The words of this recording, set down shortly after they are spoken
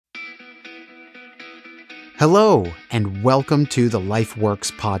Hello, and welcome to the Life Works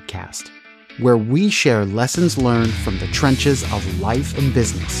podcast, where we share lessons learned from the trenches of life and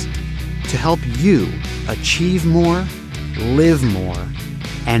business to help you achieve more, live more,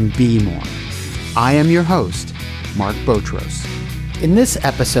 and be more. I am your host, Mark Botros. In this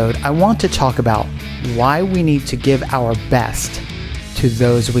episode, I want to talk about why we need to give our best to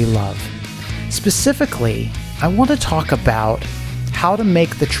those we love. Specifically, I want to talk about how to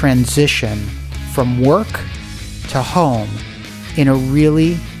make the transition from work to home in a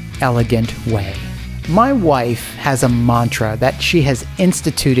really elegant way. My wife has a mantra that she has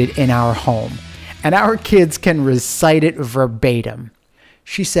instituted in our home, and our kids can recite it verbatim.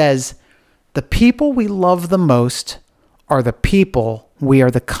 She says, "The people we love the most are the people we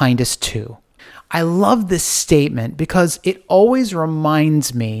are the kindest to." I love this statement because it always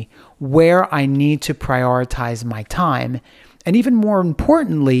reminds me where I need to prioritize my time, and even more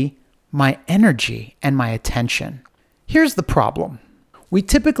importantly, my energy and my attention. Here's the problem. We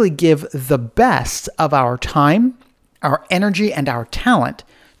typically give the best of our time, our energy, and our talent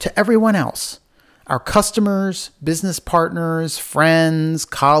to everyone else. Our customers, business partners, friends,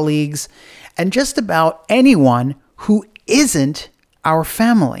 colleagues, and just about anyone who isn't our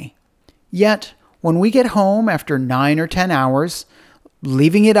family. Yet, when we get home after 9 or 10 hours,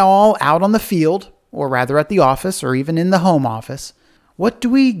 leaving it all out on the field, or rather at the office or even in the home office, what do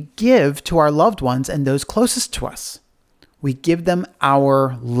we give to our loved ones and those closest to us? We give them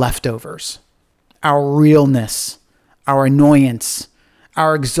our leftovers, our realness, our annoyance,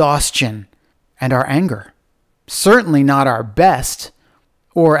 our exhaustion, and our anger. Certainly not our best,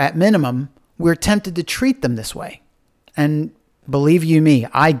 or at minimum, we're tempted to treat them this way. And believe you me,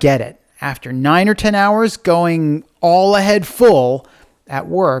 I get it. After 9 or 10 hours going all ahead full at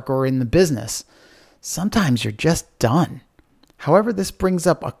work or in the business, sometimes you're just done. However, this brings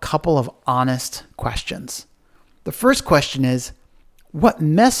up a couple of honest questions. The first question is, what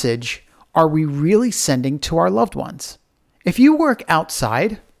message are we really sending to our loved ones? If you work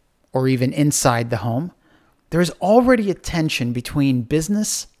outside or even inside the home, there is already a tension between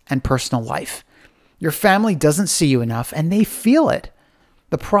business and personal life. Your family doesn't see you enough and they feel it.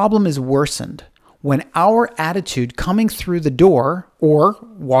 The problem is worsened when our attitude coming through the door or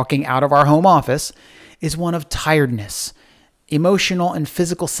walking out of our home office is one of tiredness, emotional and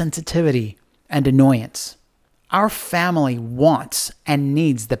physical sensitivity, and annoyance. Our family wants and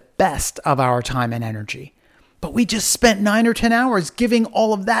needs the best of our time and energy, but we just spent 9 or 10 hours giving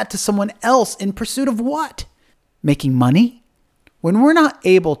all of that to someone else in pursuit of what? Making money? When we're not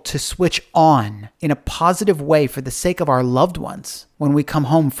able to switch on in a positive way for the sake of our loved ones when we come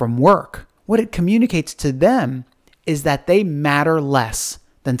home from work, what it communicates to them is that they matter less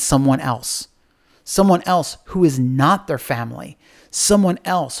than someone else who is not their family, someone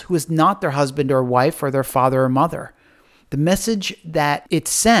else who is not their husband or wife or their father or mother. The message that it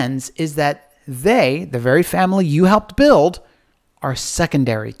sends is that they, the very family you helped build, are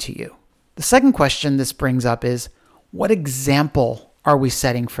secondary to you. The second question this brings up is, what example are we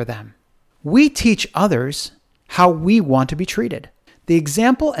setting for them? We teach others how we want to be treated. The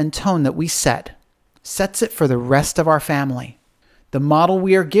example and tone that we sets it for the rest of our family. The model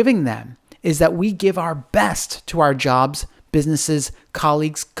we are giving them is that we give our best to our jobs, businesses,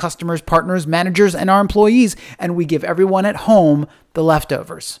 colleagues, customers, partners, managers, and our employees, and we give everyone at home the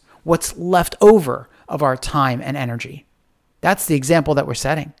leftovers, what's left over of our time and energy. That's the example that we're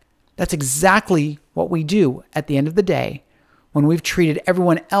setting. That's exactly what we do at the end of the day when we've treated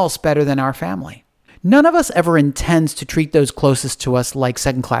everyone else better than our family. None of us ever intends to treat those closest to us like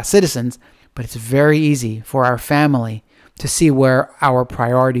second-class citizens, but it's very easy for our family to see where our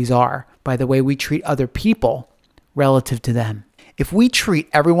priorities are by the way we treat other people relative to them. If we treat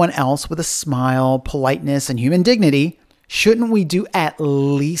everyone else with a smile, politeness, and human dignity, shouldn't we do at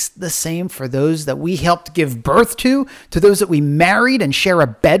least the same for those that we helped give birth to those that we married and share a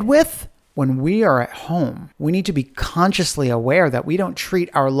bed with? When we are at home, we need to be consciously aware that we don't treat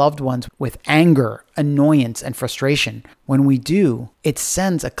our loved ones with anger, annoyance, and frustration. When we do, it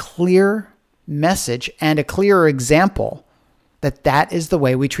sends a clear message and a clearer example that that is the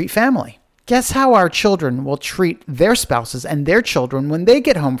way we treat family. Guess how our children will treat their spouses and their children when they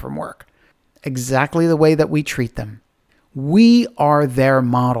get home from work? Exactly the way that we treat them. We are their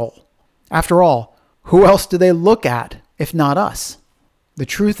model. After all, who else do they look at if not us? The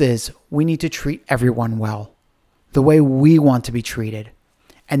truth is, we need to treat everyone well, the way we want to be treated.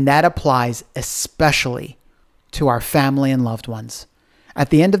 And that applies especially to our family and loved ones.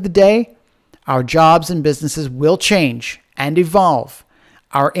 At the end of the day, our jobs and businesses will change and evolve.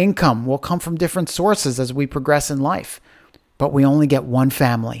 Our income will come from different sources as we progress in life. But we only get one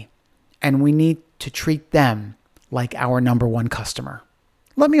family, and we need to treat them like our number one customer.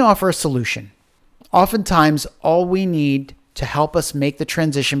 Let me offer a solution. Oftentimes, all we need to help us make the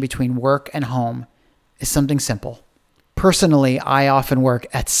transition between work and home is something simple. Personally, I often work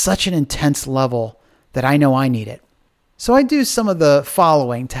at such an intense level that I know I need it. So I do some of the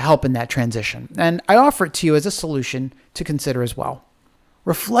following to help in that transition, and I offer it to you as a solution to consider as well.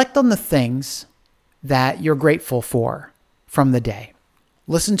 Reflect on the things that you're grateful for from the day.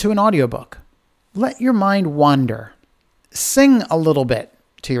 Listen to an audiobook. Let your mind wander. Sing a little bit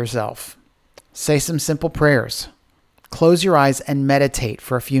to yourself. Say some simple prayers. Close your eyes and meditate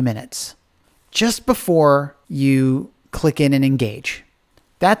for a few minutes, just before you click in and engage.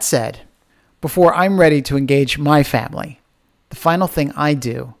 That said, before I'm ready to engage my family, the final thing I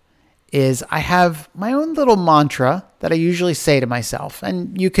do is I have my own little mantra that I usually say to myself,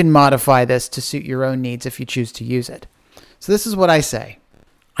 and you can modify this to suit your own needs if you choose to use it. So this is what I say.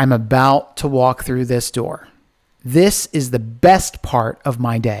 I'm about to walk through this door. This is the best part of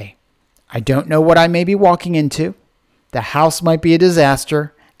my day. I don't know what I may be walking into. The house might be a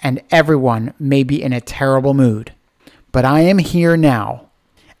disaster, and everyone may be in a terrible mood. But I am here now,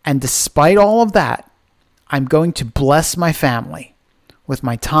 and despite all of that, I'm going to bless my family with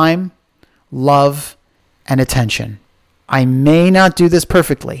my time, love, and attention. I may not do this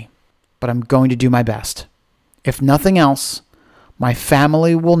perfectly, but I'm going to do my best. If nothing else, my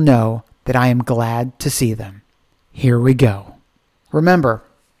family will know that I am glad to see them. Here we go. Remember,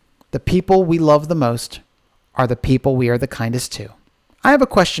 the people we love the most are the people we are the kindest to. I have a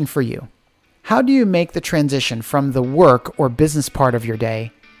question for you. How do you make the transition from the work or business part of your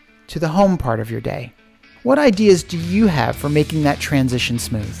day to the home part of your day? What ideas do you have for making that transition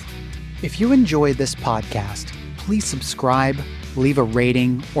smooth? If you enjoy this podcast, please subscribe, leave a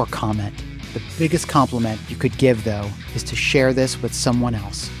rating, or comment. The biggest compliment you could give, though, is to share this with someone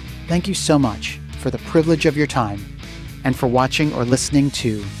else. Thank you so much for the privilege of your time and for watching or listening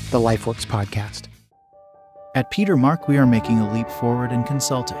to the LifeWorks podcast. At Peter Mark, we are making a leap forward in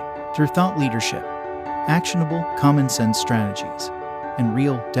consulting through thought leadership, actionable, common sense strategies, and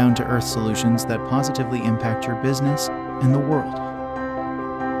real, down-to-earth solutions that positively impact your business and the world.